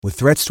With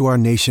threats to our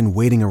nation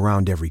waiting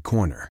around every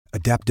corner,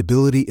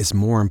 adaptability is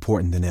more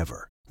important than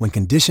ever. When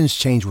conditions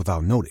change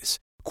without notice,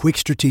 quick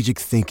strategic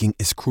thinking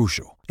is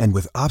crucial. And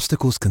with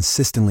obstacles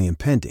consistently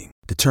impending,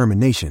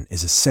 determination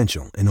is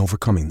essential in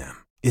overcoming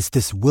them. It's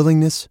this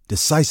willingness,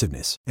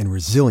 decisiveness, and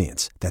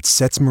resilience that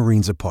sets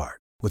Marines apart.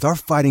 With our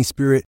fighting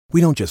spirit, we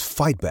don't just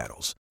fight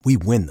battles, we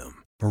win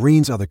them.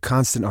 Marines are the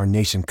constant our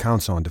nation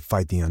counts on to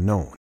fight the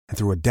unknown. And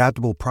through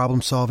adaptable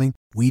problem solving,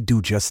 we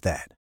do just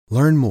that.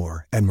 Learn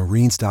more at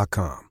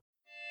marines.com.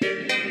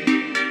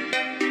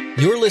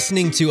 You're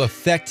listening to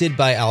Affected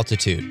by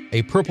Altitude,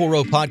 a Purple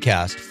Row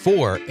podcast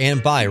for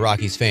and by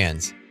Rockies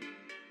fans.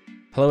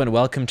 Hello and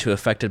welcome to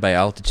Affected by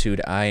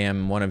Altitude. I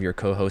am one of your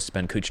co-hosts,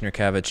 Ben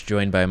Kuchner-Kavich,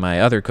 joined by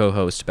my other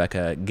co-host,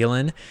 Becca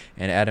Gillen,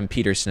 and Adam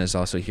Peterson is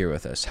also here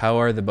with us. How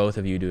are the both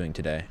of you doing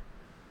today?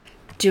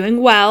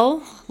 Doing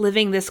well,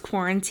 living this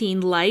quarantine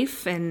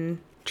life and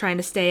trying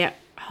to stay at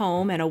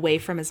home and away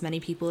from as many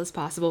people as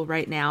possible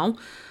right now.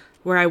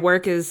 Where I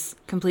work is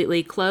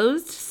completely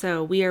closed,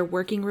 so we are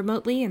working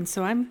remotely, and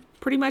so I'm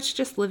pretty much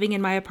just living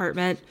in my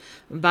apartment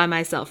by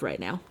myself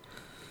right now.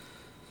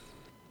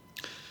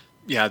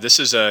 Yeah, this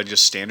is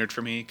just standard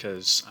for me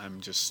because I'm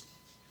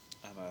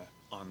an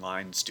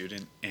online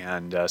student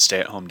and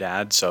stay-at-home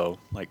dad, so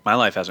like my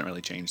life hasn't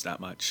really changed that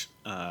much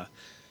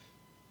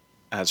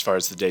as far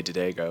as the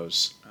day-to-day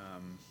goes,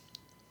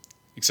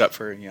 except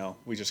for,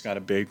 we just got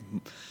a big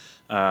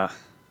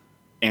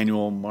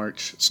annual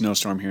March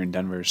snowstorm here in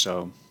Denver,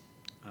 so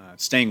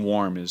staying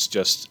warm is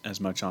just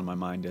as much on my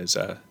mind as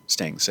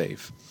staying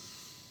safe.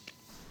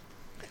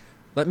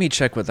 Let me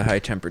check what the high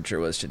temperature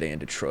was today in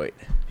Detroit,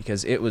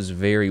 because it was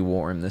very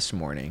warm this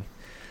morning.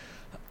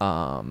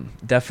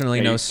 Definitely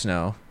no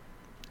snow.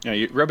 Yeah,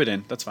 you rub it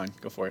in. That's fine.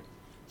 Go for it.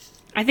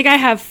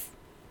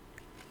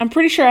 I'm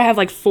pretty sure I have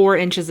like 4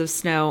 inches of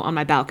snow on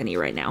my balcony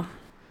right now.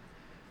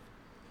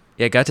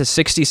 Yeah, it got to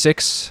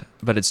 66,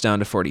 but it's down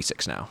to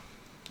 46 now.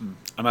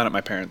 I'm out at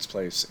my parents'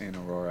 place in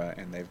Aurora,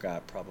 and they've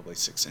got probably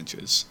 6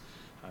 inches,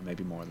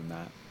 maybe more than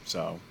that.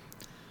 So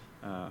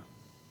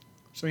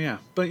yeah.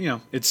 But,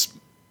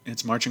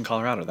 it's March in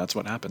Colorado. That's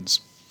what happens.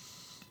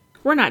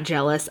 We're not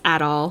jealous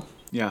at all.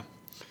 Yeah.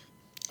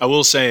 I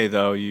will say,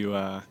 though, you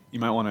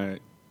might want to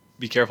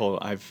be careful.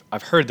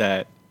 I've heard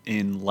that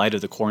in light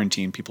of the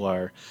quarantine, people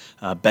are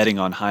betting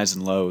on highs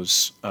and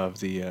lows of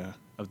the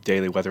of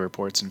daily weather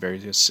reports in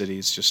various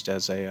cities, just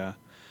as a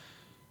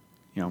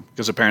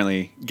because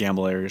apparently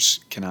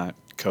gamblers cannot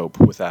cope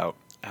without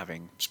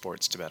having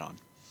sports to bet on.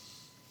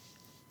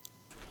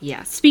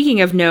 Yeah, speaking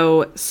of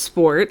no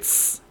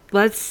sports,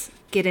 let's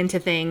get into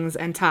things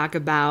and talk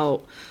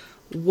about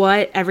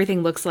what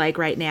everything looks like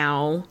right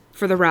now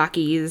for the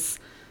Rockies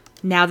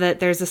now that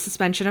there's a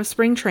suspension of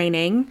spring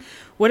training.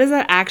 What does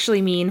that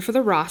actually mean for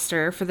the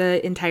roster for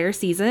the entire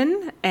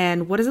season?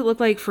 And what does it look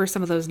like for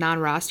some of those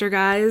non-roster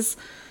guys?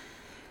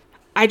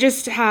 I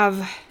just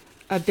have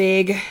a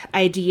big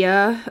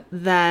idea.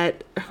 I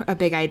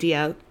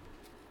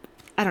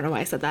don't know why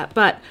I said that,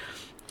 but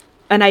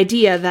an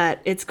idea that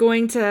it's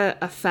going to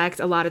affect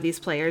a lot of these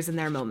players and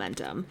their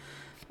momentum.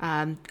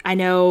 I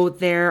know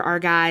there are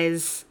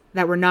guys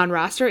that were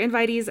non-roster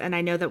invitees, and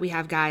I know that we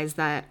have guys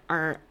that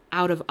are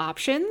out of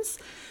options.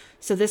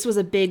 So this was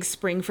a big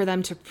spring for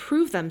them to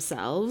prove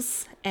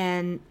themselves.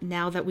 And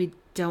now that we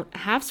don't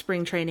have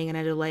spring training and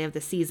a delay of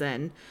the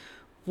season,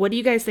 what do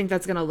you guys think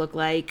that's going to look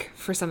like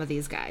for some of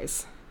these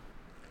guys?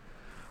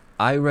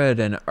 I read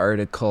an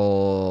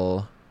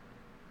article,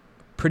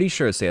 pretty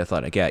sure it's The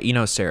Athletic. Yeah,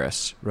 Eno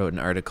Saris wrote an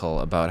article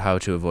about how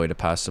to avoid a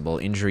possible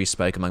injury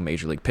spike among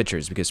major league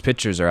pitchers, because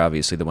pitchers are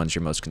obviously the ones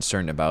you're most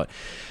concerned about,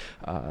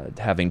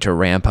 having to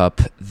ramp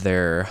up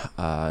their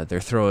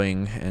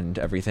throwing and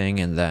everything.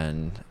 And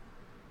then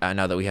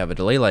now that we have a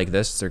delay like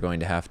this, they're going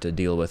to have to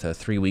deal with a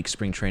 3-week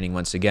spring training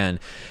once again,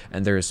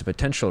 and there is a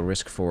potential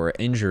risk for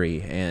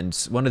injury. And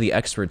one of the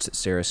experts that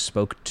Saris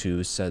spoke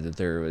to said that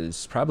there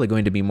was probably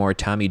going to be more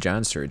Tommy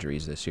John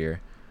surgeries this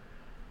year.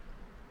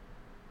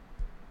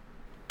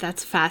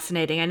 That's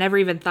fascinating. I never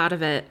even thought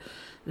of it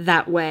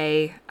that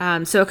way.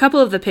 So a couple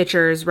of the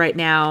pitchers right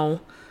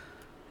now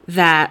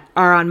that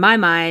are on my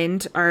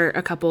mind are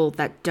a couple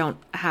that don't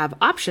have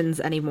options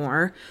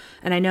anymore.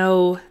 And I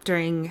know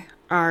during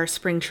our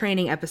spring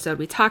training episode,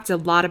 we talked a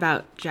lot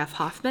about Jeff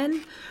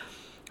Hoffman,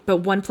 but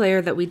one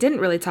player that we didn't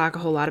really talk a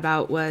whole lot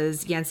about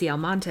was Yency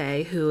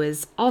Almonte, who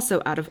is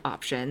also out of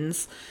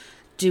options.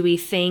 Do we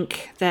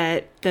think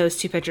that those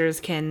two pitchers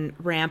can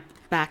ramp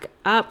back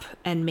up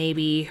and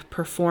maybe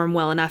perform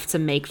well enough to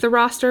make the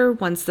roster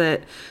once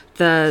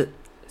the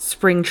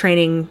spring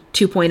training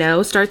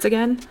 2.0 starts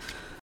again?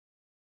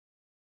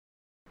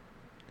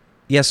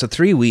 Yeah, so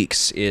 3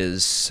 weeks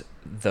is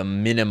the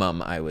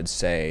minimum, I would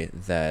say,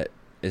 that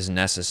is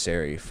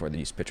necessary for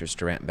these pitchers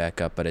to ramp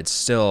back up. But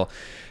it's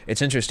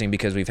interesting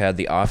because we've had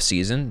the off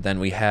season, then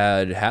we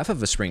had half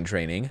of a spring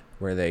training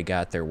where they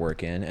got their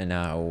work in, and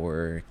now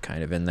we're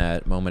kind of in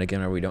that moment again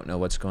where we don't know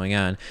what's going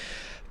on.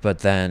 But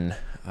then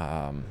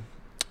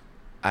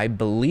I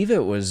believe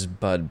it was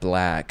Bud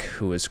Black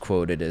who was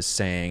quoted as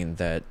saying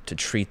that to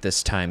treat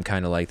this time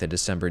kind of like the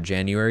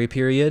December-January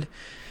period,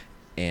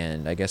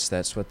 and I guess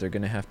that's what they're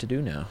going to have to do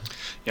now.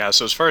 Yeah,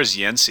 so as far as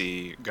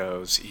Yancey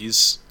goes, he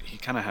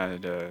kind of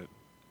had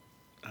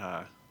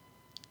a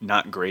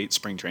not great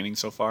spring training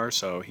so far,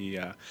 so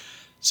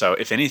so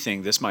if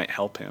anything, this might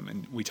help him.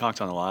 And we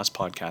talked on the last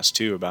podcast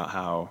too about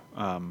how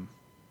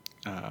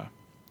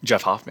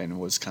Jeff Hoffman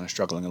was kind of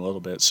struggling a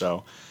little bit,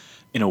 so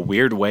in a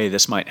weird way,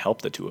 this might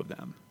help the two of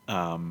them.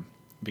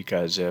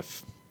 Because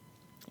if,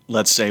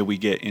 let's say we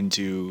get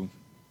into,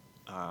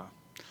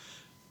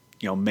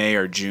 May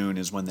or June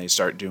is when they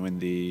start doing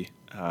the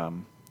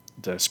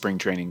spring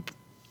training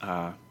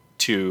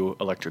to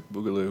Electric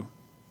Boogaloo,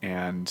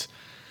 and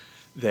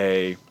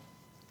they,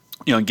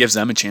 it gives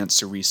them a chance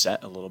to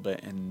reset a little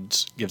bit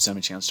and gives them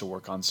a chance to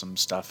work on some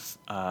stuff,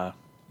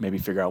 maybe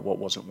figure out what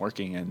wasn't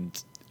working,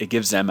 and it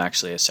gives them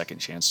actually a second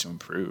chance to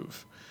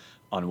improve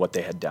on what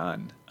they had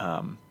done.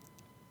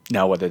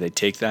 Now, whether they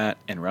take that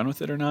and run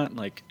with it or not,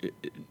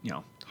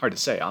 hard to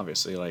say,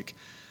 obviously,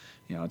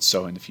 it's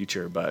so in the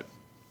future, but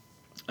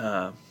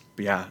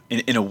yeah,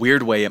 in a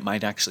weird way, it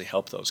might actually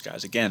help those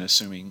guys. Again,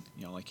 assuming,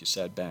 like you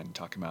said, Ben,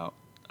 talking about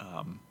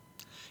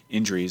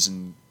injuries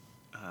and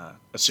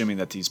assuming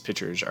that these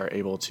pitchers are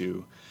able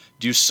to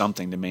do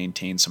something to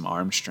maintain some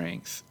arm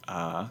strength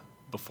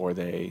before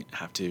they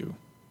have to,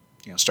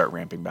 start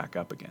ramping back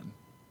up again.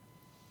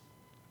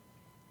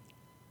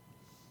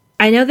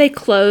 I know they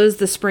closed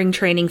the spring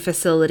training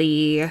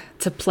facility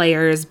to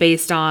players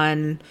based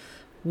on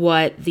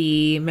what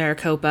the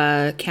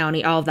Maricopa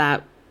County, all of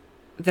that,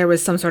 there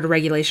was some sort of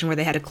regulation where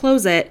they had to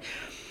close it.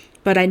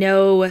 But I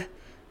know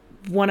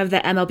one of the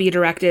MLB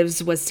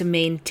directives was to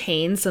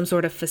maintain some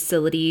sort of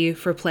facility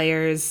for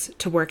players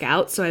to work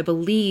out. So I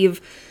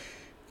believe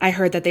I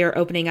heard that they are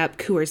opening up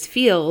Coors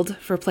Field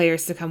for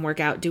players to come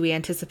work out. Do we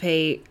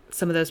anticipate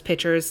some of those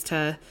pitchers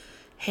to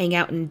hang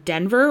out in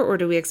Denver, or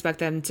do we expect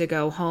them to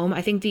go home?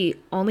 I think the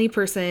only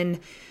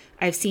person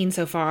I've seen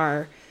so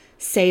far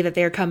say that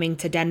they're coming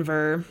to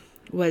Denver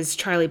was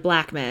Charlie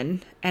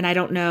Blackmon, and I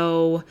don't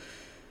know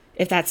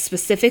if that's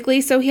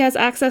specifically so he has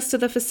access to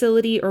the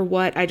facility or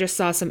what. I just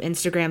saw some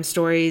Instagram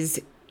stories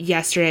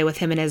yesterday with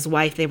him and his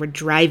wife. They were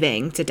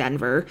driving to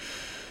Denver.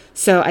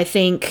 So I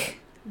think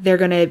they're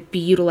going to be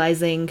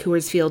utilizing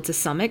Coors Field to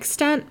some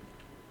extent,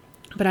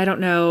 but I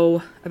don't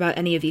know about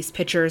any of these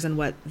pitchers and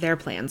what their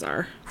plans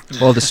are.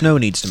 Well, the snow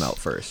needs to melt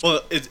first.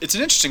 Well, it's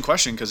an interesting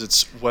question because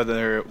it's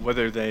whether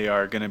they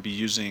are going to be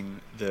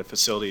using the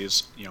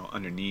facilities,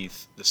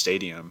 underneath the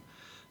stadium,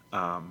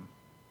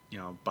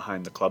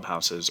 behind the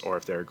clubhouses, or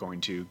if they're going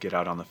to get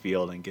out on the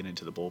field and get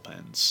into the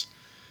bullpens.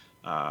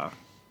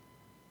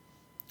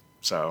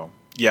 So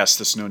yes,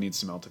 the snow needs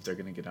to melt if they're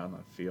going to get out on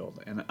the field,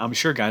 and I'm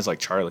sure guys like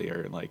Charlie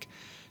are like,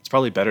 it's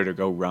probably better to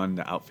go run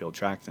the outfield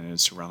track than it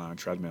is to run on a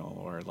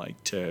treadmill or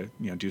to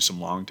do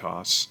some long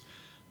toss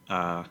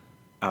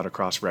out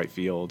across right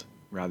field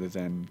rather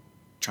than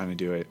trying to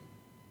do it.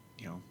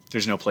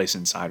 There's no place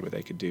inside where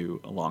they could do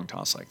a long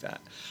toss like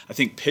that. I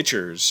think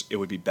pitchers, it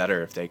would be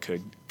better if they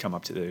could come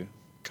up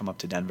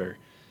to Denver,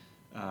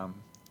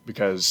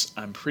 because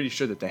I'm pretty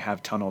sure that they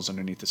have tunnels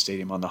underneath the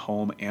stadium on the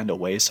home and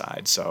away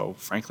side. So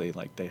frankly,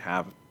 they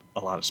have a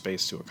lot of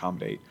space to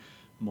accommodate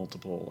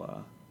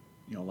multiple,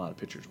 a lot of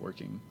pitchers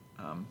working.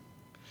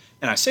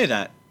 And I say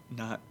that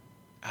not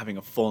having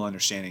a full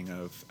understanding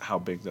of how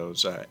big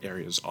those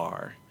areas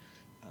are.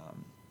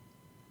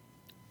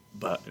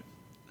 But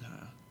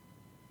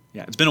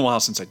yeah, it's been a while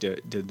since I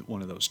did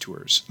one of those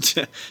tours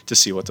to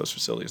see what those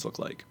facilities look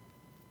like.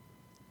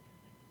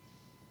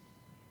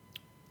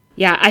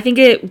 Yeah, I think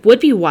it would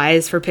be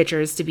wise for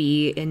pitchers to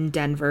be in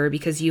Denver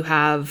because you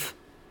have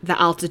the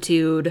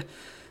altitude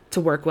to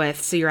work with.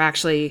 So you're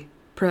actually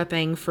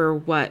prepping for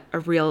what a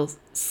real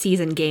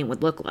season game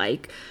would look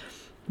like.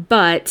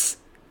 But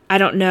I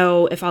don't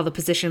know if all the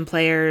position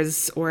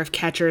players or if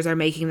catchers are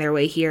making their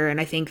way here.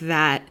 And I think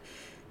that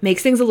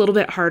makes things a little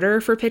bit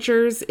harder for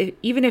pitchers.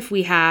 Even if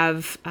we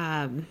have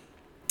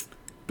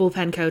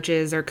bullpen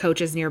coaches or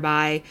coaches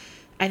nearby,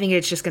 I think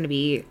it's just going to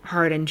be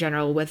hard in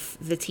general with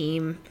the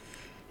team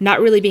not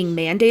really being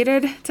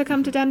mandated to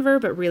come to Denver,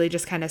 but really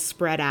just kind of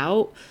spread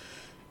out.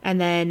 And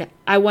then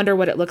I wonder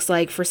what it looks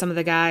like for some of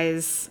the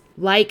guys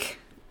like,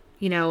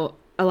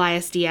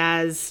 Elias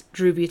Diaz,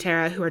 Drew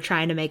Butera, who are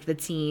trying to make the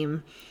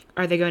team.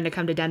 Are they going to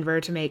come to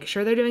Denver to make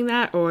sure they're doing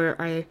that, or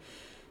are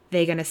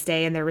they going to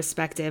stay in their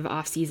respective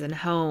off-season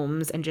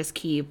homes and just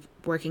keep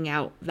working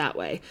out that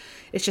way?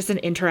 It's just an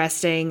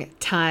interesting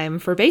time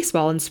for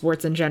baseball and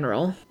sports in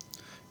general.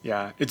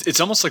 Yeah, it's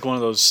almost like one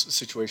of those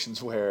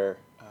situations where,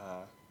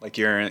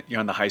 you're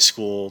on the high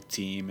school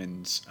team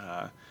and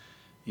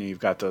you've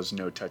got those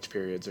no-touch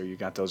periods, or you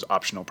got those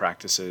optional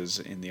practices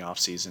in the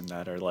off-season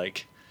that are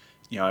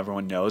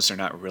everyone knows they're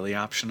not really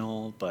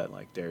optional, but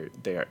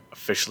they are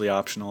officially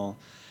optional,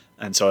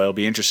 and so it'll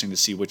be interesting to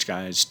see which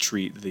guys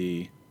treat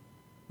the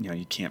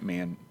you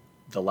can't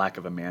the lack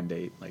of a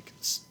mandate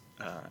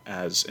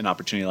as an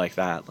opportunity like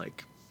that,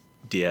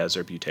 Diaz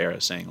or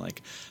Butera saying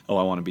like, oh,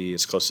 I want to be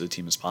as close to the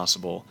team as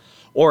possible.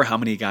 Or how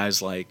many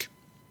guys like,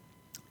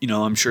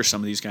 I'm sure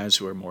some of these guys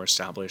who are more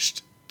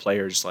established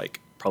players like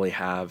probably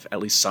have at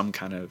least some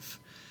kind of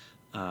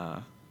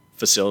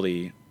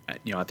facility,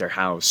 at their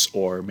house,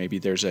 or maybe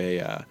there's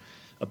a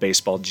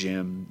baseball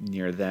gym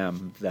near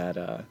them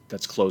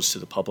that's closed to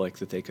the public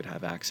that they could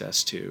have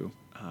access to,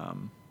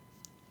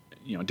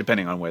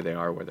 depending on where they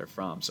are, where they're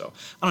from. So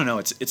I don't know.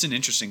 It's an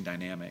interesting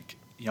dynamic.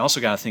 You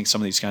also got to think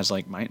some of these guys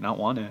like might not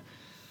want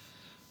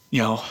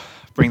to,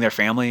 bring their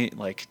family,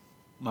 like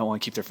might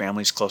want to keep their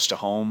families close to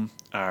home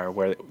or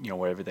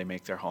wherever they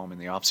make their home in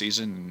the off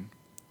season. And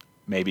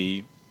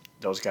maybe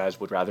those guys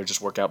would rather just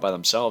work out by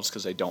themselves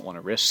because they don't want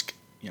to risk,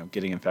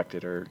 getting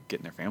infected or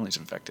getting their families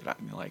infected. I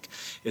mean, like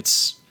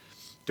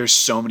there's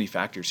so many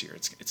factors here.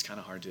 It's kind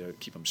of hard to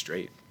keep them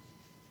straight.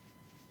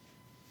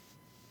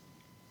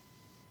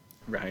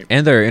 Right.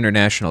 And there are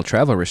international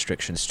travel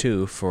restrictions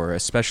too, for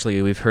especially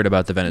we've heard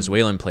about the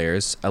Venezuelan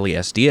players.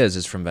 Elias Diaz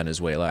is from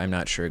Venezuela. I'm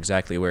not sure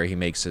exactly where he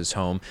makes his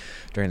home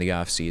during the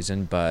off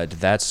season, but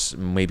that's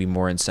maybe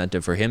more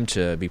incentive for him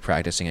to be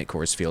practicing at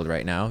Coors Field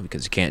right now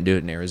because he can't do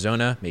it in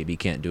Arizona. Maybe he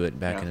can't do it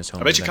back in his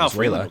home. I bet in you Kyle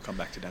Venezuela. Freeland will come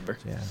back to Denver.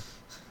 Yeah.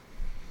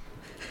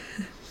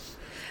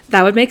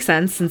 That would make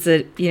sense since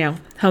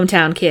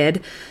hometown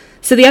kid.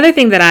 So the other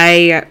thing that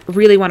I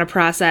really want to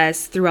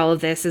process through all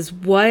of this is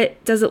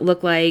what does it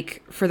look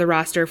like for the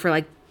roster for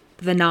like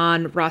the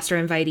non-roster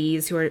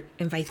invitees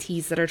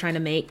that are trying to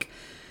make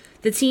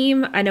the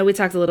team? I know we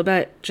talked a little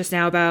bit just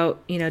now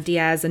about,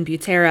 Diaz and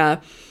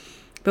Butera,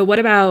 but what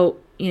about,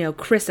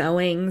 Chris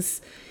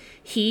Owings?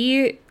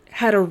 He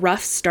had a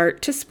rough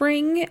start to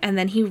spring and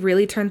then he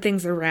really turned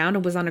things around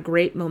and was on a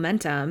great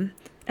momentum.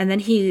 And then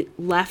he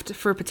left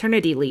for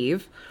paternity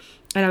leave.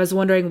 And I was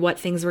wondering what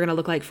things were going to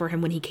look like for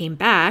him when he came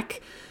back.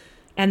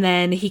 And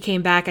then he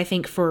came back, I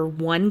think, for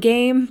one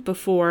game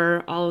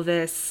before all of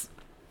this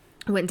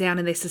went down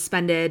and they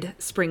suspended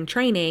spring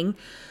training.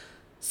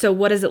 So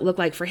what does it look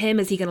like for him?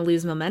 Is he going to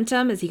lose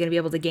momentum? Is he going to be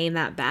able to gain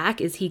that back?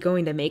 Is he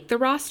going to make the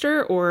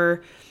roster?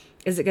 Or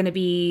is it going to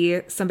be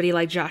somebody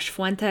like Josh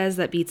Fuentes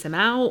that beats him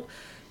out?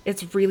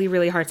 It's really,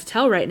 really hard to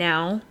tell right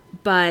now.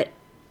 But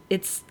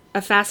it's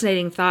a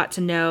fascinating thought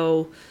to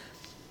know,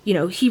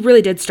 he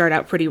really did start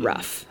out pretty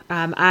rough.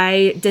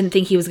 I didn't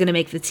think he was going to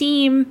make the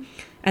team,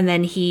 and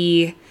then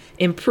he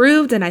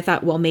improved, and I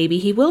thought, well, maybe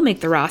he will make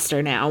the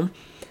roster now.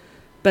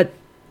 But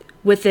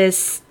with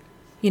this,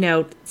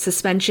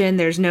 suspension,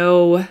 there's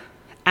no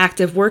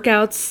active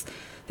workouts,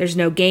 there's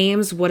no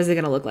games. What is it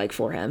going to look like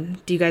for him?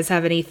 Do you guys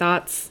have any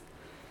thoughts?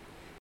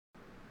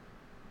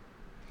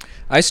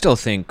 I still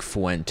think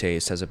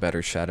Fuentes has a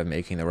better shot of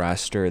making the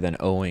roster than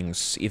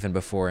Owings, even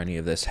before any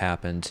of this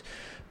happened.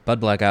 Bud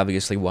Black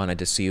obviously wanted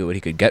to see what he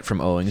could get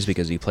from Owings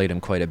because he played him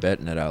quite a bit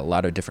and at a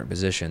lot of different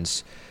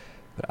positions.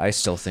 But I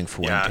still think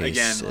Fuentes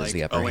is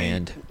the upper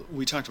hand.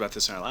 We talked about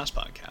this in our last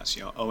podcast.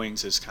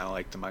 Owings is kind of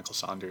like the Michael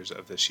Saunders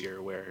of this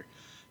year where,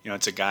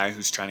 it's a guy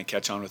who's trying to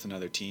catch on with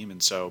another team.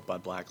 And so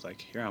Bud Black,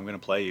 like, here, I'm going to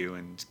play you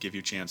and give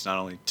you a chance not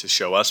only to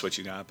show us what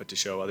you got, but to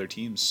show other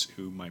teams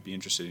who might be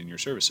interested in your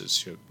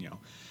services,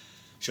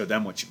 show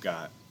them what you've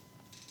got.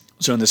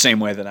 So in the same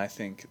way that I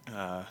think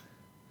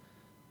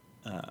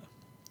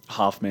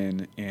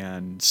Hoffman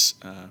and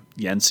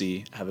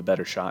Yency have a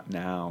better shot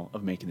now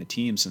of making the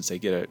team since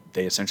they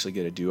essentially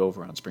get a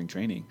do-over on spring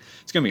training.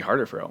 It's going to be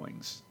harder for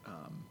Owings,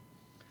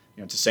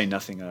 to say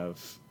nothing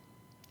of,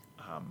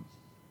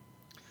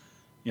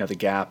 the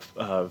gap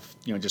of,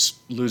 just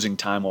losing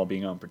time while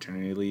being on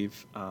paternity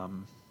leave.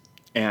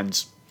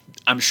 And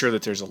I'm sure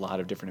that there's a lot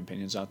of different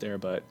opinions out there,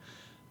 but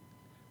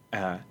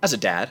as a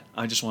dad,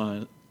 I just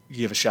want to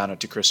give a shout out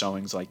to Chris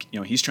Owings. Like,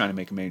 he's trying to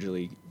make a major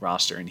league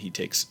roster and he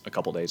takes a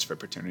couple days for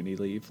paternity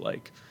leave.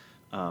 Like,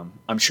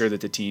 I'm sure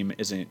that the team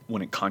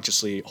wouldn't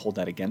consciously hold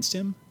that against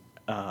him.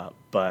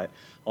 But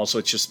also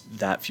it's just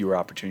that fewer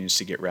opportunities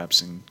to get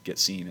reps and get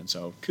seen. And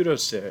so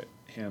kudos to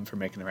him for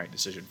making the right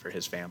decision for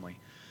his family.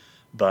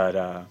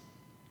 But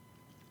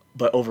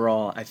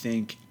overall, I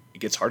think it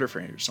gets harder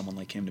for someone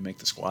like him to make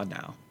the squad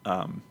now,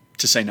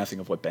 to say nothing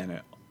of what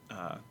Bennett,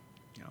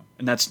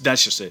 and that's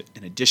just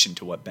in addition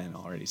to what Ben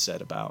already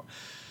said about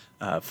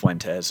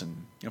Fuentes.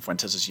 And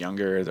Fuentes is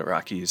younger. The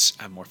Rockies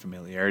have more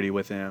familiarity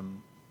with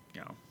him.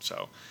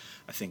 So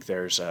I think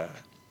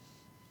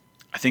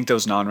I think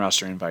those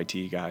non-roster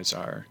invitee guys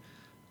are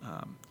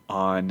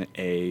on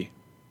a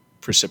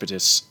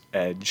precipitous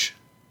edge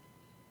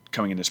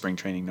coming into spring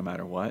training, no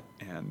matter what,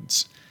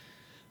 and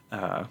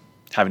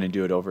having to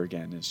do it over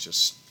again is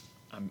just.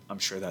 I'm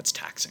sure that's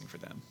taxing for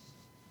them.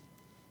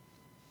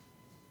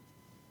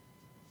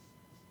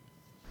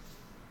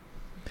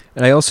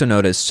 And I also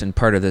noticed, and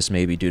part of this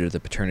may be due to the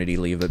paternity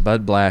leave, but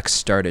Bud Black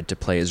started to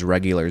play his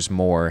regulars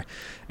more,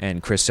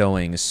 and Chris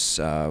Owings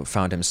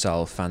found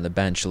himself on the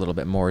bench a little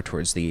bit more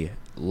towards the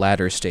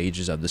latter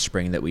stages of the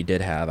spring that we did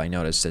have. I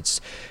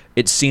noticed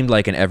it seemed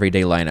like an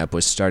everyday lineup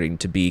was starting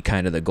to be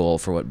kind of the goal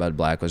for what Bud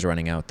Black was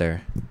running out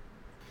there.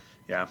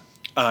 Yeah.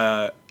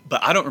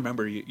 But I don't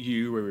remember,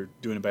 you were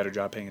doing a better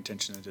job paying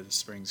attention to the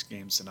spring's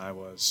games than I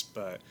was,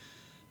 but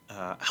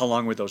how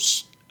long were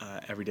those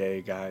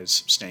everyday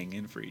guys staying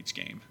in for each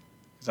game?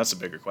 'Cause that's a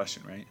bigger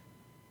question, right?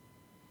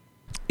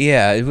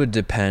 Yeah, it would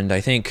depend.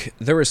 I think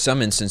there were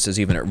some instances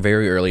even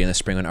very early in the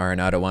spring when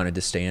Arenado wanted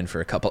to stay in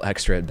for a couple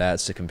extra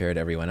at-bats to compare to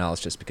everyone else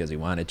just because he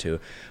wanted to.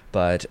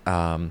 But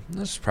this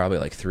was probably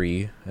like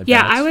 3 at-bats.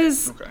 Yeah, I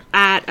was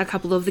at a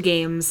couple of the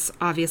games.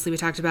 Obviously, we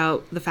talked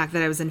about the fact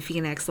that I was in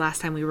Phoenix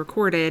last time we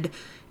recorded,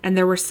 and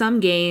there were some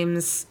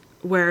games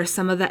where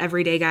some of the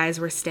everyday guys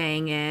were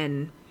staying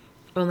in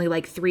only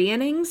like 3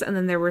 innings, and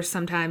then there were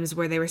some times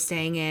where they were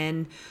staying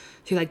in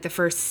through like the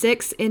first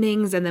 6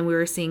 innings, and then we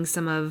were seeing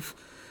some of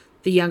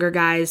the younger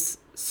guys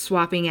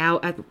swapping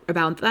out at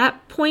about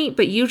that point.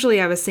 But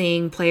usually I was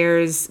seeing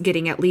players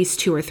getting at least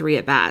 2 or 3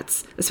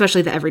 at-bats,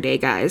 especially the everyday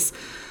guys.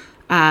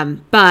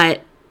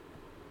 But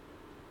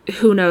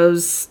who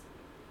knows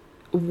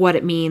what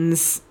it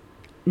means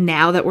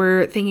now that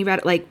we're thinking about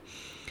it. Like,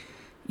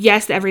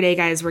 yes, the everyday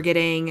guys were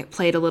getting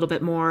played a little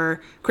bit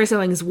more. Chris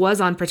Owings was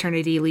on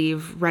paternity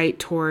leave right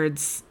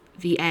towards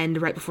the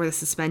end, right before the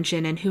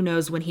suspension, and who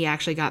knows when he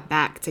actually got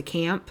back to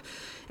camp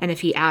and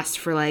if he asked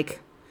for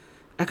like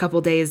a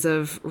couple days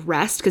of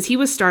rest, because he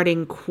was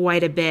starting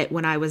quite a bit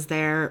when I was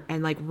there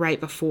and like right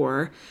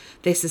before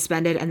they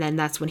suspended, and then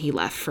that's when he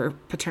left for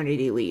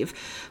paternity leave.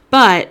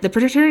 But the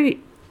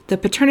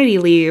paternity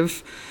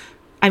leave,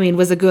 I mean,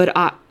 was a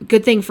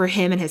good thing for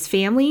him and his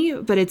family.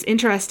 But it's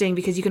interesting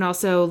because you can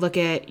also look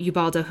at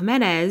Ubaldo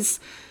Jimenez,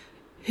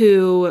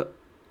 who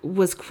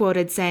was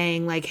quoted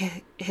saying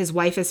like his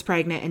wife is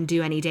pregnant and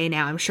due any day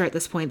now. I'm sure at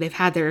this point they've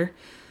had their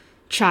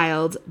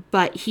child,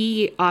 but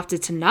he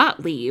opted to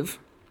not leave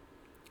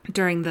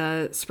during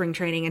the spring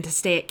training and to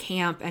stay at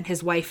camp, and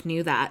his wife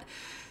knew that.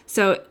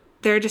 So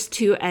there are just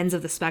 2 ends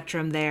of the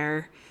spectrum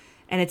there,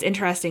 and it's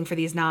interesting for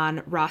these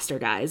non-roster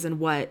guys and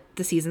what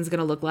the season's going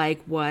to look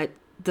like, what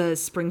the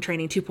spring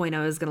training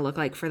 2.0 is going to look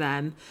like for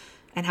them,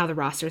 and how the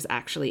rosters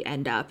actually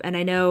end up. And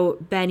I know,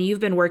 Ben, you've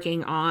been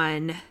working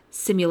on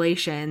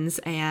simulations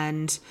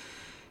and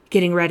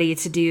getting ready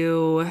to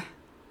do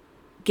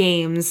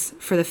games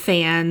for the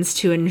fans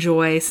to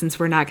enjoy, since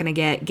we're not going to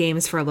get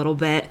games for a little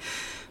bit.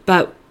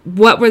 But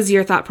what was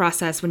your thought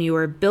process when you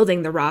were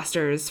building the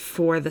rosters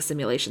for the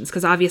simulations?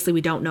 Because obviously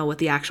we don't know what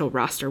the actual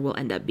roster will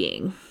end up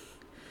being.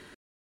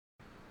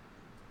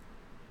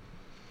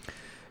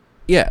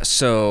 Yeah,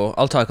 so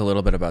I'll talk a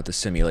little bit about the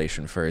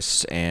simulation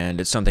first, and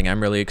it's something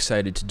I'm really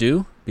excited to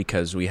do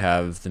because we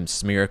have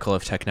this miracle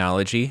of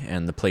technology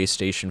and the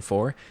PlayStation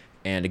 4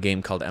 and a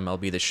game called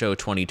MLB The Show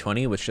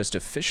 2020, which just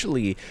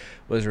officially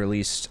was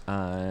released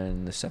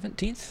on the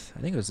 17th.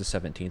 I think it was the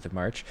 17th of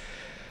March.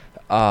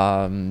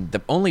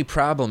 The only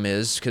problem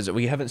is because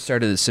we haven't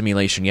started the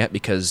simulation yet,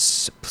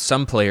 because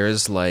some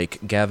players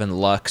like Gavin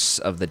Lux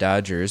of the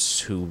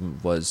Dodgers, who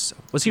was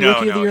he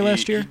Rookie of the Year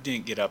last year? He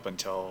didn't get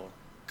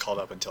called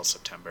up until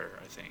September,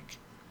 I think.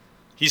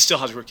 He still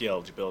has rookie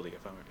eligibility,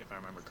 if I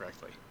remember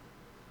correctly.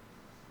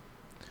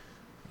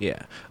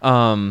 Yeah.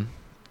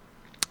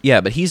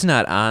 Yeah, but he's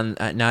not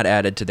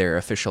added to their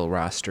official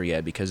roster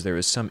yet because there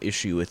was some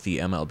issue with the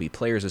MLB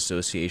Players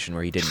Association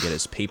where he didn't get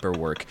his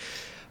paperwork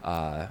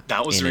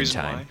that was the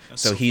reason why.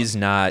 So he's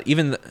not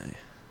even.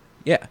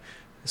 Yeah.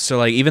 So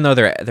like even though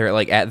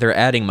they're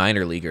adding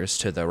minor leaguers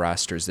to the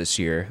rosters this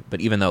year,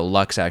 but even though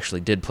Lux actually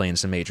did play in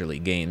some major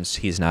league games,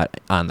 he's not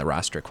on the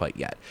roster quite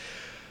yet.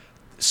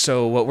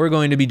 So what we're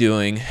going to be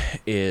doing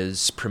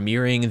is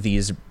premiering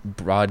these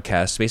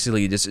broadcasts.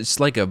 Basically, it's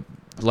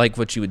like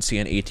what you would see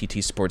on ATT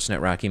Sportsnet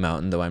Rocky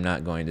Mountain, though I'm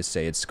not going to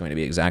say it's going to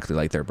be exactly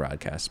like their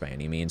broadcast by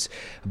any means,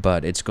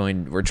 but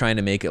we're trying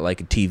to make it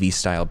like a TV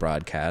style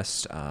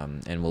broadcast,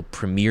 and we'll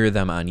premiere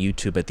them on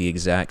YouTube at the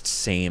exact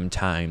same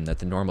time that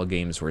the normal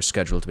games were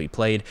scheduled to be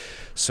played.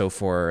 So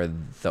for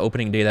the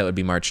opening day, that would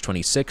be March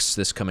 26th,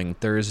 this coming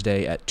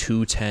Thursday at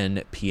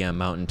 2:10 p.m.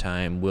 Mountain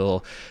Time.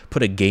 We'll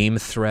put a game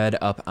thread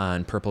up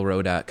on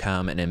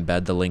purplerow.com and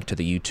embed the link to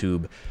the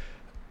YouTube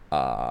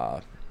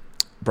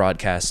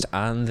broadcast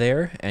on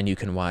there, and you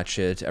can watch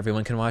it.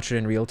 Everyone can watch it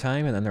in real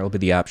time, and then there will be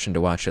the option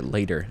to watch it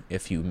later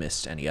if you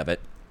missed any of it.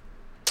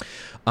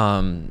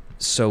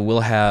 So we'll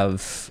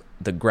have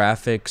the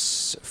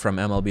graphics from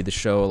MLB The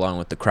Show along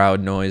with the crowd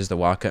noise, the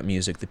walk-up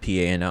music, the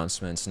PA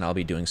announcements, and I'll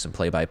be doing some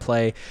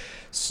play-by-play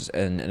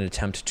in an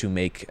attempt to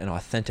make an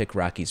authentic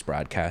Rockies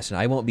broadcast. And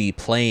I won't be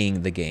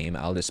playing the game.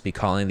 I'll just be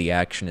calling the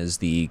action as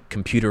the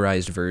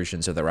computerized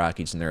versions of the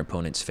Rockies and their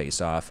opponents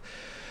face off.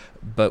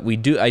 But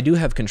I do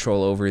have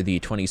control over the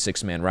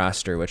 26-man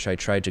roster, which I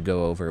tried to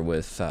go over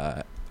with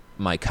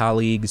my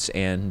colleagues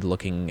and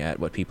looking at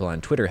what people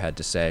on Twitter had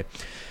to say.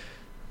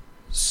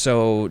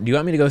 So, do you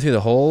want me to go through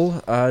the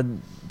whole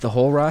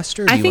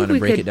roster? Or do I you think want to we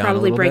break could it down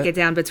probably a break bit? it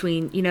down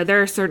between,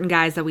 there are certain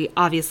guys that we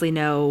obviously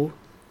know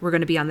we're going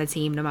to be on the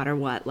team no matter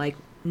what, like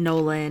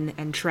Nolan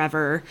and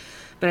Trevor.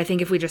 But I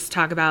think if we just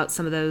talk about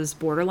some of those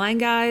borderline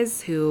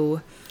guys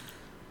who...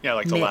 Yeah,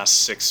 like the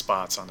last 6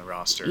 spots on the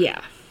roster.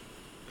 Yeah.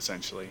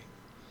 Essentially,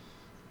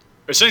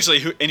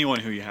 anyone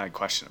who you had a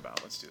question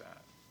about. Let's do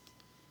that.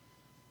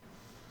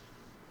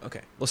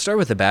 Okay, we'll start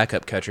with the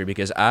backup catcher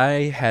because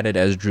I had it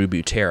as Drew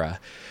Butera,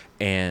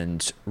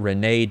 And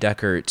Renee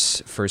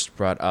Deckert first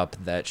brought up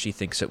that she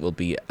thinks it will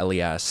be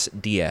Elias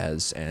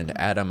Diaz. And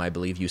Adam, I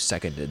believe you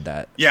seconded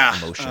that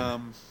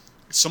motion.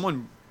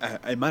 Someone,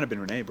 it might have been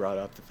Renee, brought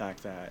up the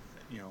fact that,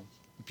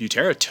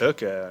 Butera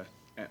took a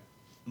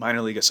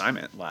minor league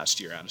assignment last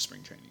year out of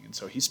spring training. And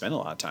so he spent a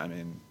lot of time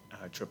in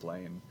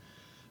AAA. And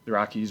the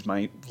Rockies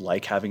might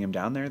like having him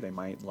down there. They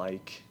might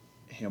like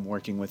him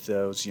working with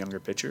those younger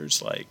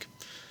pitchers.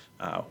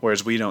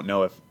 Whereas we don't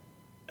know if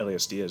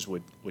Elias Diaz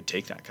would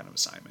take that kind of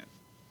assignment.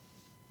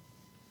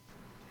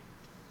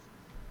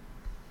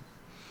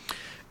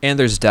 And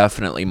there's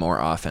definitely more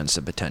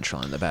offensive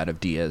potential in the bat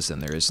of Diaz than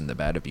there is in the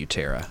bat of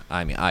Butera.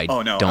 I mean,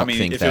 don't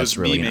think that's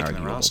really an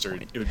arguable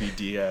point. It would be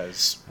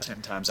Diaz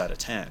 10 times out of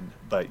 10.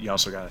 But you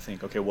also got to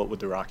think, okay, what would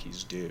the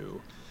Rockies do?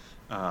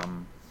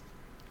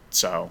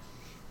 So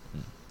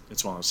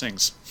it's one of those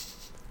things.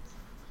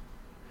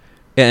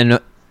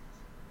 And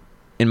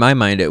in my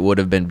mind, it would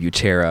have been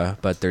Butera,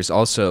 but there's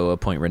also a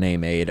point Renee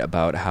made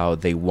about how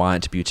they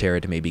want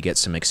Butera to maybe get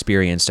some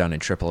experience down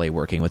in AAA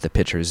working with the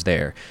pitchers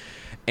there.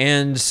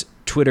 And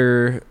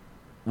Twitter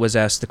was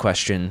asked the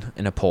question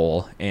in a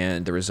poll,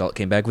 and the result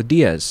came back with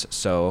Diaz.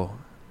 So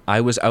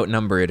I was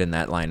outnumbered in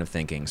that line of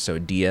thinking. So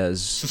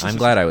Diaz, I'm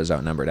glad I was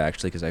outnumbered,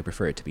 actually, because I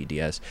prefer it to be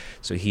Diaz.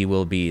 So he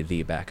will be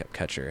the backup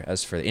catcher.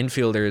 As for the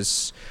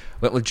infielders,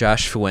 went with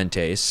Josh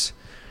Fuentes.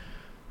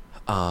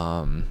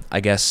 I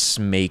guess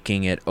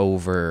making it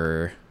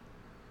over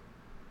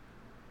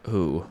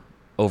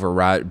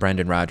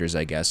Brendan Rodgers,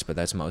 I guess, but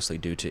that's mostly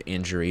due to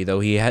injury. Though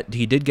he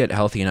did get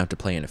healthy enough to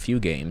play in a few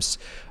games,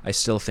 I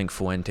still think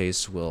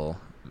Fuentes will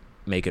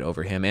make it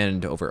over him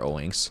and over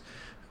Owings.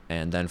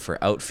 And then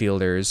for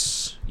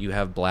outfielders, you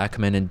have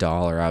Blackmon and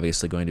Dahl are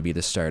obviously going to be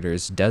the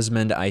starters.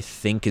 Desmond, I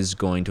think, is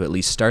going to at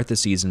least start the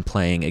season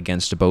playing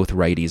against both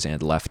righties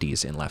and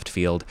lefties in left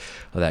field.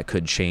 Well, that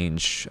could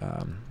change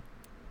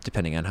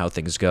depending on how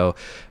things go.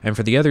 And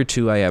for the other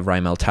two, I have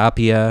Raimel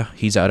Tapia.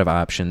 He's out of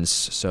options,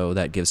 so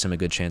that gives him a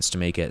good chance to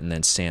make it. And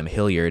then Sam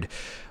Hilliard,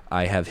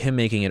 I have him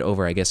making it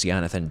over. I guess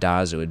Jonathan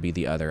Daza would be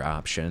the other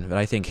option, but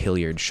I think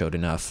Hilliard showed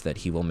enough that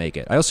he will make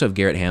it. I also have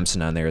Garrett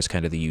Hampson on there as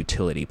kind of the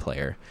utility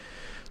player.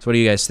 So what do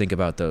you guys think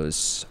about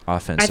those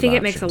offensive I think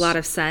options? It makes a lot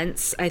of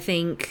sense. I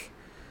think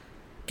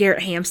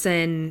Garrett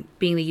Hampson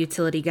being the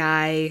utility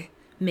guy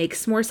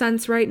makes more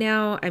sense right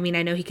now. I mean,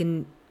 I know he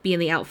can be in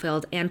the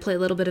outfield and play a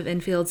little bit of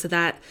infield, so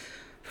that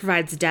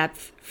provides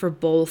depth for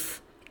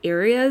both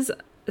areas,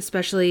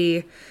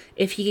 especially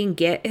if he can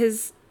get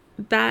his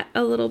bat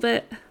a little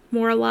bit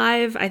more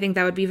alive. I think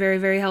that would be very,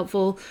 very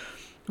helpful.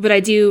 But I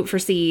do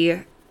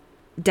foresee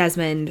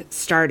Desmond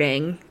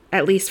starting,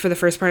 at least for the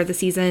first part of the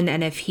season,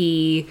 and if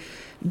he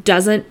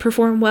doesn't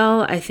perform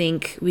well, I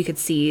think we could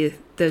see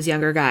those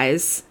younger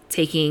guys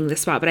taking the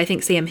spot. But I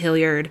think Sam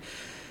Hilliard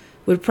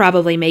would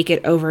probably make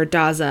it over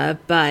Daza,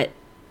 but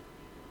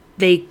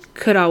they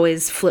could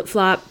always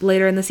flip-flop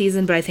later in the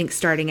season, but I think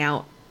starting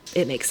out,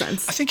 it makes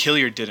sense. I think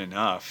Hilliard did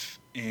enough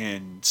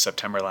in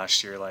September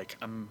last year.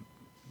 I'm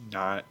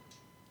not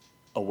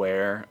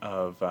aware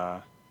of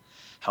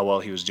how well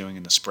he was doing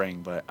in the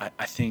spring, but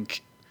I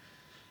think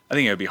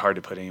it would be hard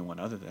to put anyone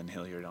other than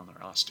Hilliard on the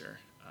roster.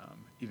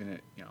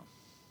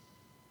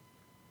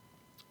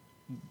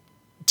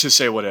 To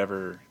say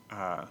whatever,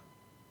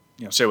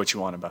 say what you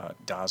want about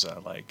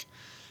Daza,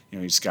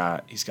 he's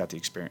got the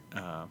experience.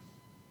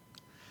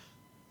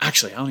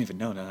 Actually, I don't even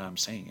know now that I'm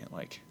saying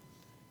it.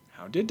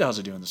 How did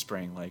Daza do in the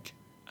spring?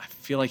 I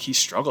feel like he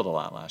struggled a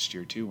lot last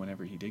year, too,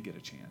 whenever he did get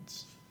a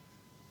chance.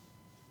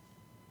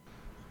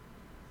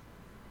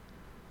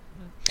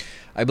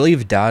 I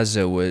believe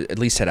Daza at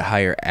least had a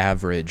higher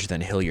average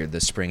than Hilliard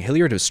this spring.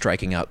 Hilliard was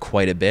striking out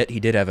quite a bit. He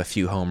did have a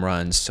few home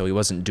runs, so he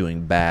wasn't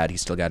doing bad. He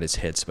still got his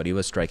hits, but he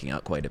was striking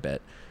out quite a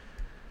bit.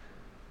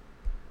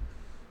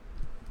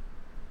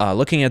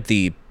 Looking at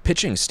the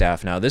pitching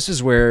staff now, this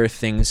is where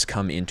things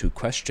come into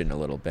question a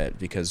little bit,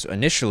 because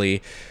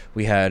initially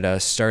we had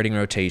a starting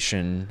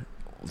rotation.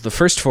 The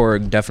first four are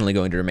definitely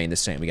going to remain the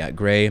same. We got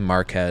Gray,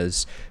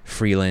 Marquez,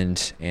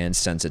 Freeland, and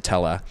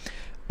Senzatella.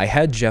 I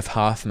had Jeff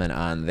Hoffman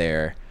on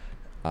there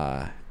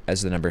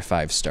as the number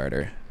 5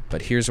 starter,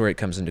 but here's where it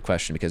comes into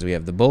question, because we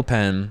have the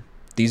bullpen.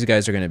 These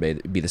guys are going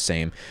to be the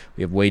same.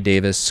 We have Wade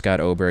Davis,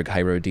 Scott Oberg,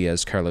 Jairo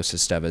Diaz, Carlos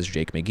Estevez,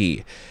 Jake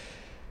McGee.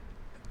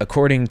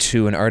 According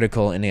to an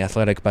article in The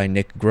Athletic by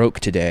Nick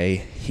Groke today,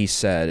 he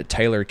said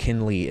Tyler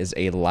Kinley is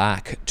a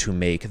lock to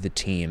make the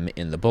team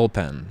in the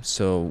bullpen.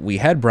 So we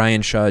had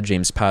Brian Shaw,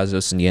 James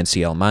Pazos, and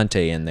Yancy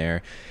Almonte in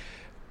there.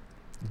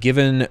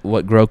 Given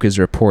what Groke is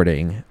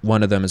reporting,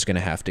 one of them is going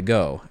to have to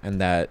go.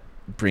 And that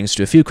brings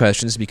to a few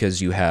questions,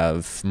 because you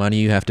have money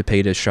you have to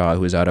pay to Shaw,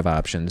 who is out of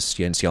options.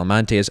 Yancy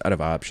Almonte is out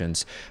of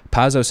options.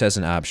 Pazos has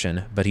an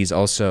option, but he's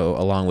also,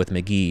 along with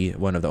McGee,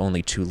 one of the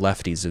only 2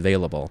 lefties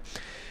available.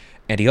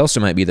 And he also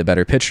might be the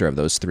better pitcher of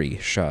those 3,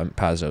 Shaw,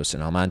 Pazos,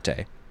 and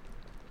Almonte.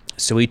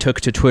 So we took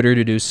to Twitter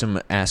to do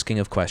some asking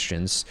of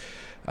questions.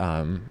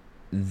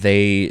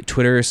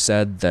 Twitter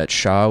said that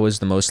Shaw was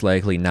the most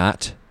likely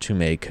not to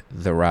make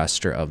the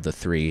roster of the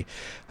 3.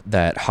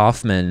 that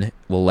Hoffman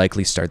will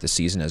likely start the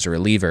season as a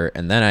reliever.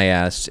 And then I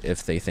asked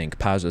if they think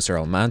Pazos or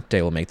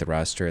Almonte will make the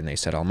roster, and they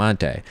said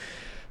Almonte.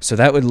 So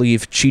that would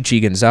leave Chichi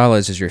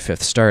Gonzalez as your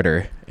fifth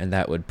starter, and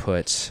that would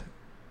put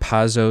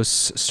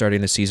Pazos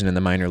starting the season in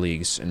the minor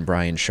leagues and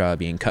Brian Shaw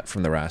being cut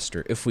from the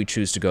roster if we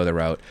choose to go the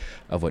route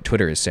of what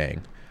Twitter is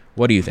saying.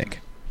 What do you think?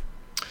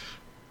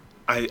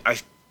 I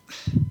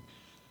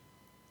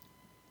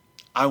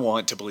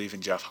want to believe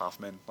in Jeff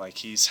Hoffman. Like,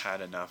 he's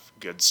had enough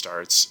good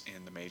starts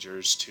in the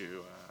majors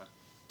to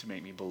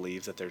make me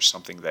believe that there's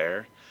something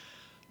there.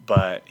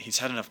 But he's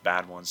had enough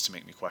bad ones to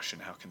make me question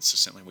how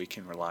consistently we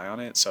can rely on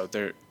it. So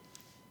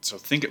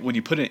think when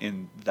you put it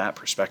in that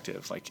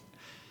perspective, like,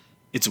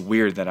 it's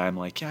weird that I'm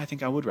like, yeah, I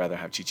think I would rather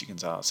have Chichi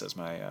Gonzalez as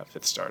my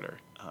fifth starter.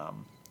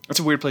 That's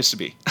a weird place to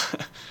be.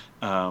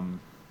 And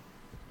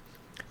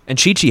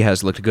Chichi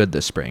has looked good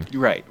this spring.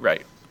 Right.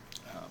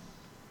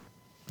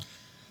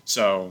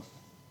 So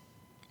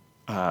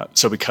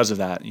because of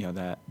that,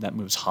 that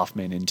moves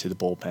Hoffman into the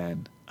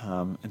bullpen,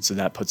 and so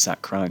that puts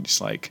that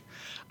crunch. Like,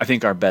 I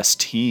think our best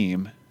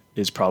team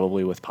is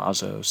probably with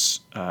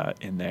Pazos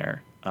in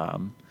there,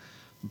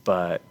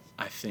 but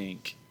I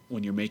think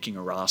when you're making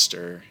a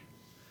roster,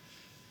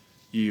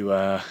 you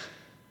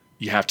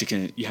have to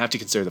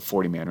consider the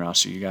 40-man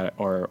roster. You got,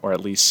 or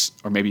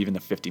maybe even the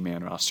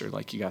 50-man roster.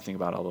 Like, you got to think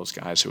about all those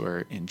guys who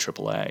are in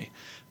AAA,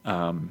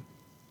 and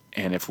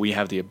if we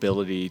have the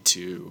ability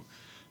to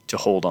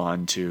hold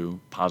on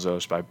to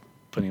Pazos by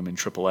putting him in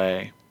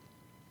AAA,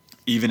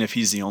 even if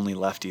he's the only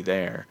lefty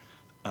there,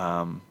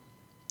 or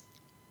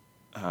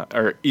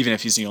even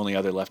if he's the only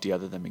other lefty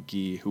other than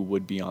McGee who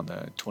would be on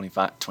the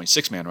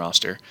 26-man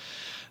roster,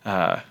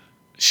 because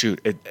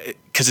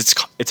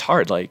it's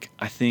hard. Like,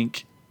 I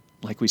think,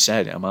 like we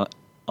said,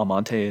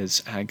 Almonte has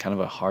had kind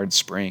of a hard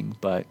spring,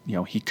 but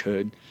he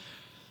could,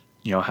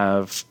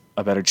 have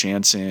a better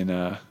chance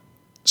in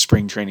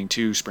spring training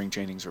 2, spring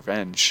training's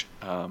revenge.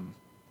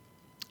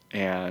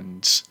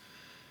 And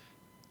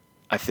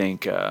I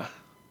think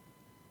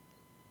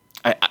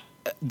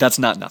that's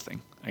not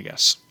nothing, I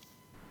guess.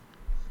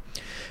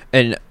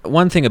 And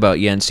one thing about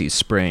Yency's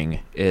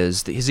spring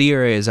is that his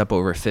ERA is up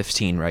over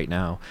 15 right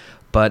now,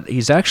 but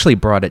he's actually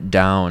brought it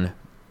down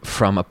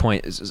from a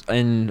point.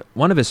 In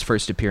one of his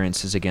first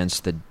appearances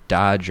against the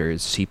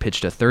Dodgers, he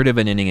pitched a third of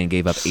an inning and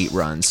gave up 8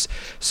 runs.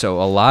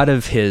 So a lot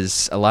of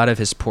his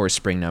poor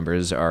spring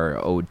numbers are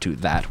owed to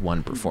that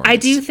one performance. I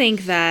do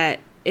think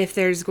that if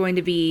there's going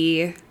to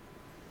be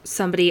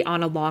somebody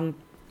on a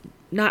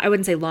I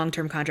wouldn't say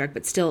long-term contract,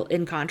 but still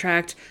in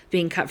contract,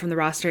 being cut from the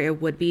roster, it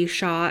would be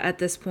Shaw at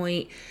this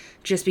point,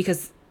 just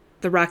because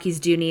the Rockies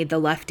do need the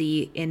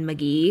lefty in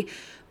McGee.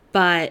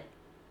 But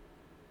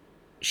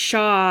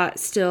Shaw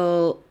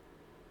still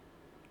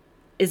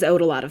is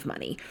owed a lot of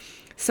money.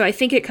 So I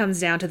think it comes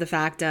down to the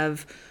fact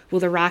of,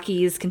 will the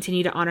Rockies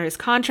continue to honor his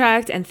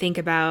contract and think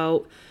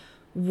about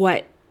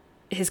what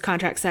his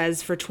contract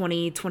says for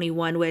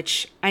 2021,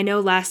 which I know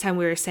last time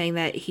we were saying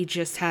that he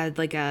just had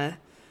like a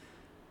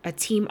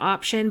team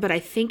option, but I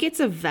think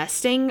it's a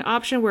vesting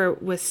option where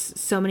with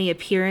so many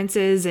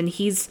appearances, and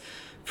he's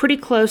pretty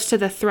close to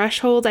the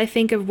threshold, I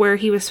think, of where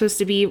he was supposed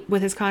to be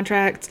with his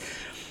contract.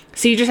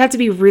 So you just have to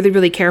be really,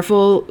 really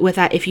careful with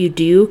that if you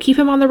do keep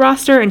him on the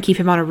roster and keep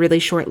him on a really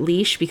short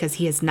leash, because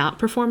he has not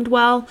performed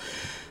well.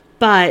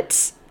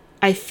 But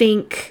I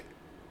think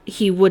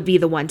he would be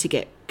the one to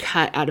get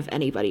cut out of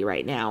anybody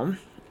right now,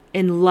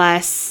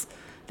 unless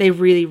they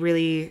really,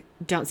 really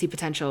don't see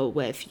potential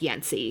with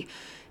Yency.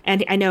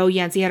 And I know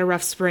Yency had a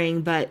rough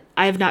spring, but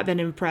I have not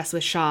been impressed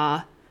with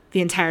Shaw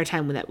the entire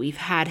time that we've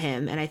had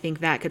him, and I think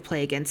that could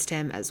play against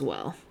him as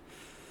well.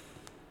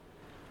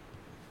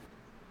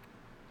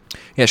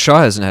 Yeah, Shaw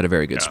hasn't had a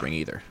very good spring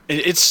either.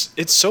 It's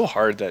so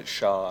hard that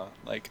Shaw,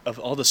 like, of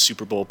all the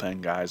super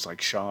bullpen guys,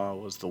 like, Shaw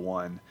was the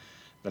one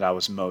that I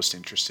was most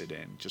interested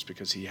in, just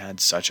because he had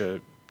such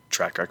a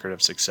track record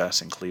of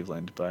success in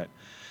Cleveland. But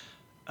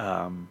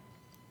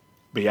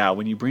yeah,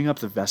 when you bring up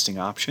the vesting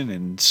option,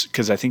 and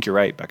because I think you're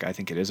right, Becca, I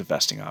think it is a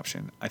vesting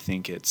option. I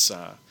think it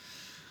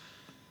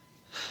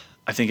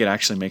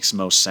actually makes the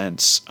most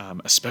sense,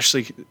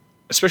 especially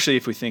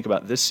if we think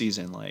about this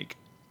season. Like,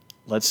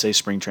 let's say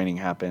spring training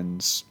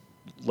happens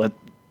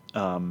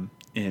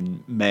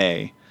in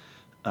May,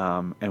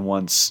 and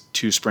once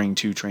 2 spring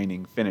 2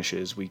 training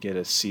finishes, we get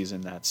a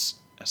season that's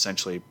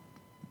essentially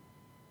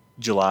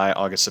July,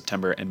 August,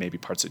 September, and maybe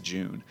parts of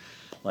June.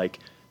 Like,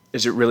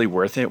 is it really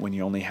worth it when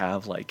you only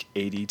have like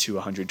 80 to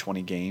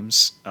 120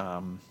 games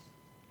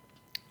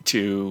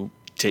to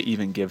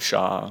even give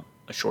Shaw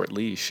a short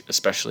leash,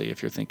 especially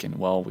if you're thinking,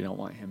 well, we don't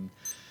want him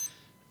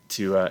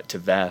to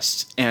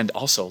vest. And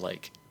also,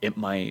 like, it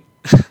might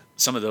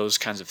some of those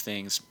kinds of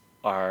things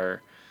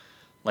are,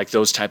 like,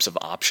 those types of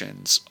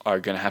options are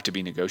going to have to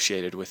be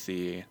negotiated with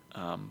the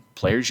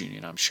players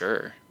union, I'm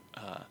sure,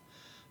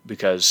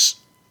 because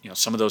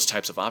some of those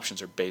types of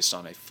options are based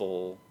on a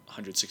full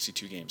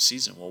 162 game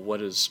season. Well, what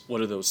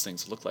do those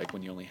things look like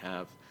when you only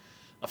have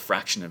a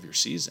fraction of your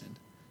season?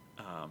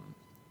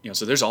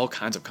 So there's all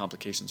kinds of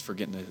complications for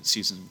getting the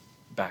season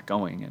back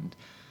going, and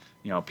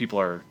people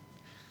are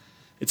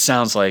it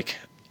sounds like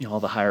all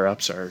the higher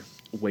ups are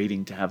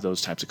waiting to have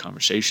those types of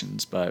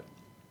conversations, but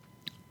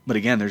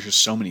again, there's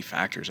just so many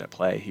factors at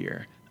play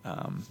here.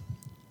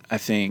 I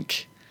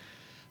think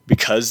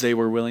because they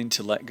were willing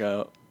to let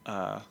go,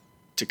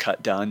 to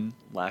cut Dunn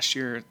last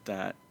year,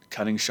 that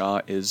cutting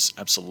Shaw is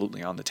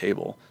absolutely on the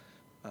table.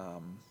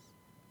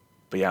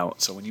 But yeah,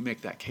 so when you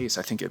make that case,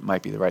 I think it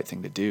might be the right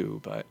thing to do,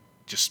 but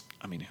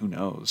who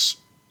knows?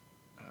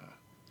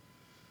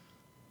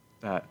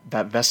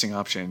 That vesting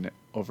option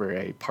over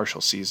a partial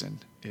season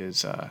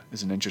is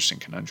an interesting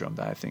conundrum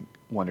that I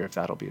wonder if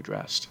that'll be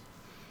addressed.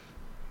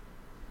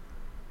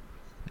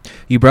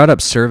 You brought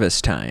up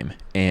service time,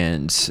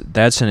 and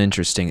that's an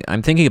interesting...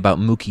 I'm thinking about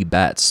Mookie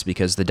Betts,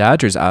 because the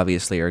Dodgers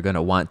obviously are going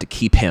to want to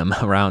keep him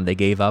around. They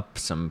gave up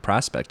some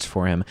prospects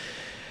for him,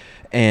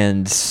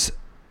 and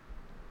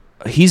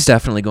he's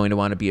definitely going to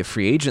want to be a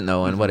free agent,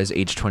 though, in what is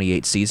age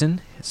 28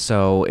 season.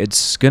 So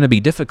it's going to be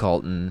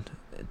difficult in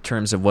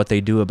terms of what they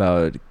do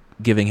about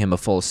giving him a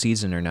full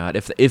season or not,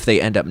 if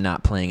they end up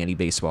not playing any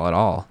baseball at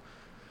all.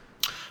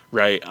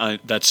 Right.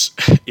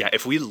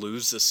 If we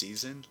lose the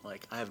season,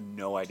 I have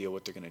no idea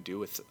what they're going to do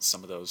with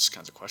some of those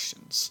kinds of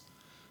questions.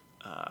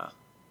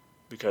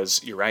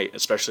 Because you're right,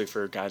 especially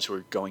for guys who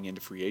are going into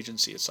free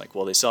agency, it's like,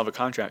 well, they still have a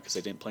contract because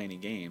they didn't play any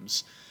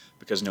games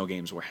because no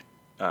games were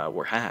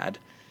had.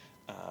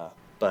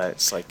 But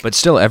it's like, but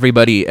still,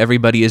 everybody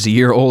is a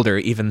year older,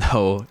 even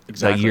though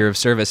exactly. the year of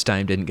service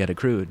time didn't get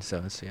accrued.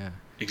 So it's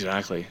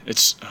exactly.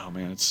 It's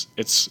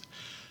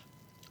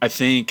I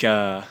think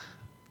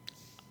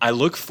I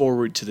look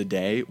forward to the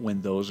day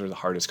when those are the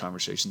hardest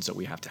conversations that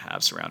we have to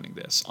have surrounding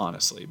this,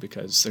 honestly,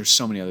 because there's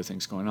so many other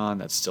things going on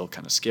that's still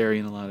kind of scary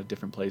in a lot of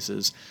different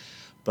places.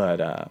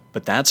 But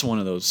that's one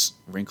of those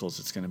wrinkles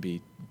that's going to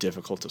be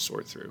difficult to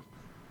sort through.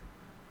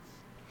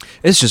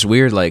 It's just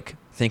weird,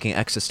 thinking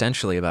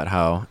existentially about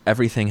how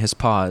everything has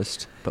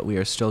paused, but we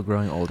are still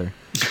growing older.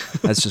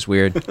 That's just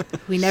weird.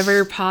 We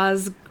never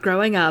pause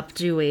growing up,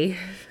 do we?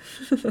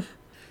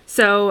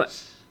 So,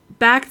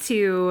 back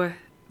to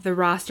the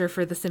roster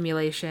for the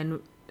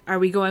simulation. Are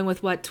we going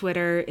with what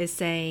Twitter is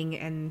saying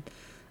and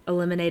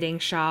eliminating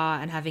Shaw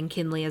and having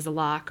Kinley as a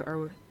lock,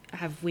 or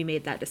have we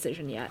made that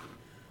decision yet?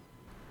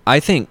 I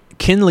think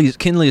Kinley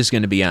is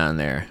going to be on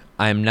there.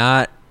 I'm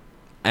not,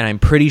 and I'm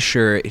pretty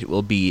sure it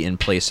will be in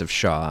place of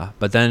Shaw.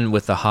 But then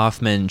with the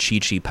Hoffman,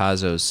 Chichi,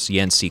 Pazos,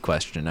 Yency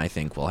question, I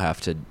think we'll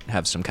have to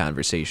have some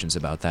conversations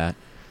about that.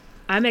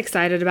 I'm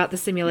excited about the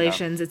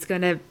simulations. Yeah. It's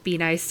going to be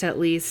nice to at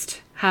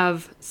least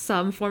have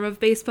some form of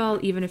baseball,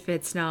 even if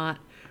it's not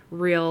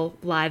real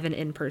live and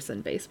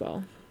in-person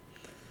baseball.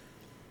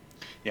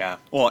 Yeah.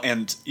 Well,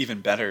 and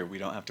even better, we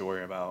don't have to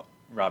worry about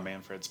Rob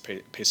Manfred's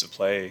pace of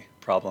play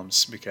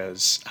problems,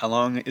 because how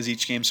long is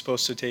each game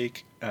supposed to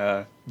take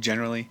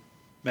generally,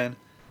 Ben?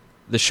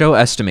 The show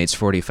estimates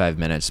 45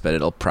 minutes, but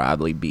it'll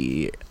probably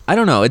be... I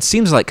don't know. It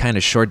seems like kind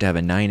of short to have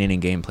a 9-inning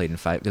game played in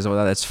 5... Because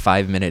that's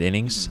 5-minute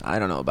innings. I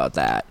don't know about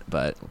that,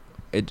 but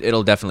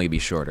it'll definitely be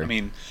shorter.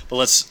 But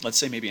let's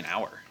say maybe an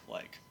hour.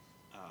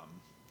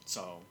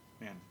 So,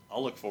 man,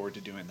 I'll look forward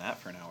to doing that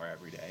for an hour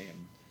every day.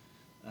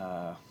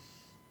 And,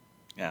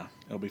 yeah,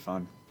 it'll be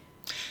fun.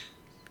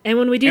 And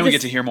when we do we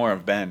get to hear more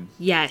of Ben.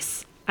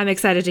 Yes, I'm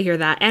excited to hear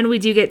that. And we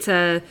do get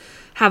to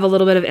have a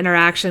little bit of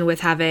interaction with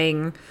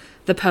having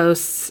the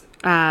posts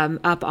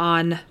up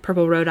on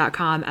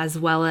purplerow.com, as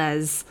well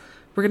as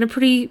we're going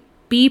to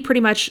be pretty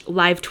much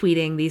live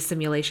tweeting these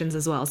simulations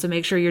as well. So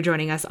make sure you're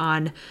joining us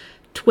on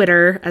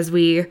Twitter as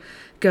we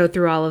go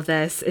through all of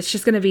this. It's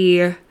just going to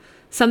be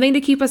something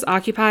to keep us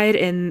occupied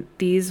in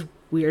these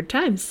weird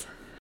times.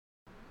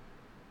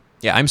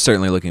 Yeah, I'm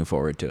certainly looking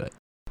forward to it.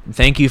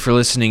 Thank you for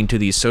listening to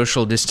the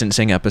social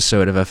distancing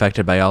episode of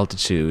Affected by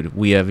Altitude.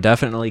 We have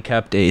definitely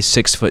kept a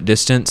 6-foot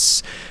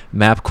distance.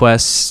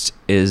 MapQuest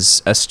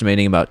is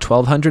estimating about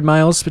 1,200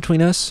 miles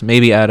between us.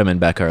 Maybe Adam and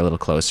Becca are a little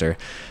closer.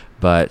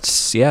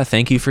 But yeah,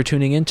 thank you for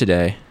tuning in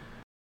today.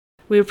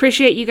 We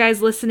appreciate you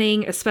guys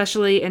listening,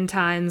 especially in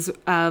times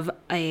of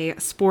a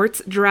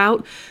sports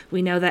drought.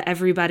 We know that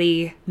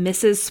everybody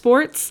misses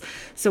sports,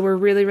 so we're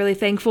really, really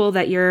thankful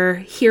that you're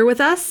here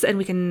with us and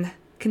we can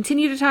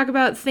continue to talk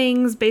about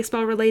things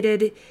baseball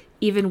related,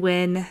 even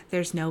when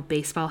there's no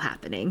baseball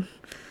happening.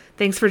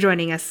 Thanks for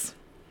joining us.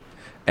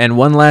 And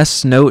one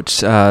last note,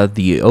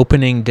 the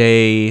opening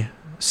day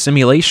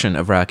simulation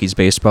of Rockies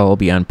baseball will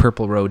be on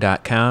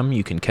purplerow.com.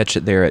 You can catch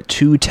it there at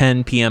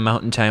 2:10 p.m.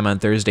 Mountain Time on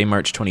Thursday,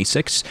 March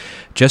 26th,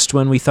 just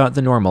when we thought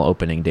the normal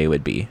opening day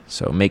would be.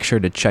 So make sure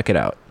to check it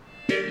out.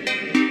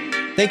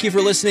 Thank you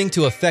for listening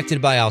to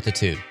Affected by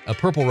Altitude, a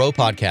Purple Row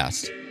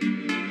podcast.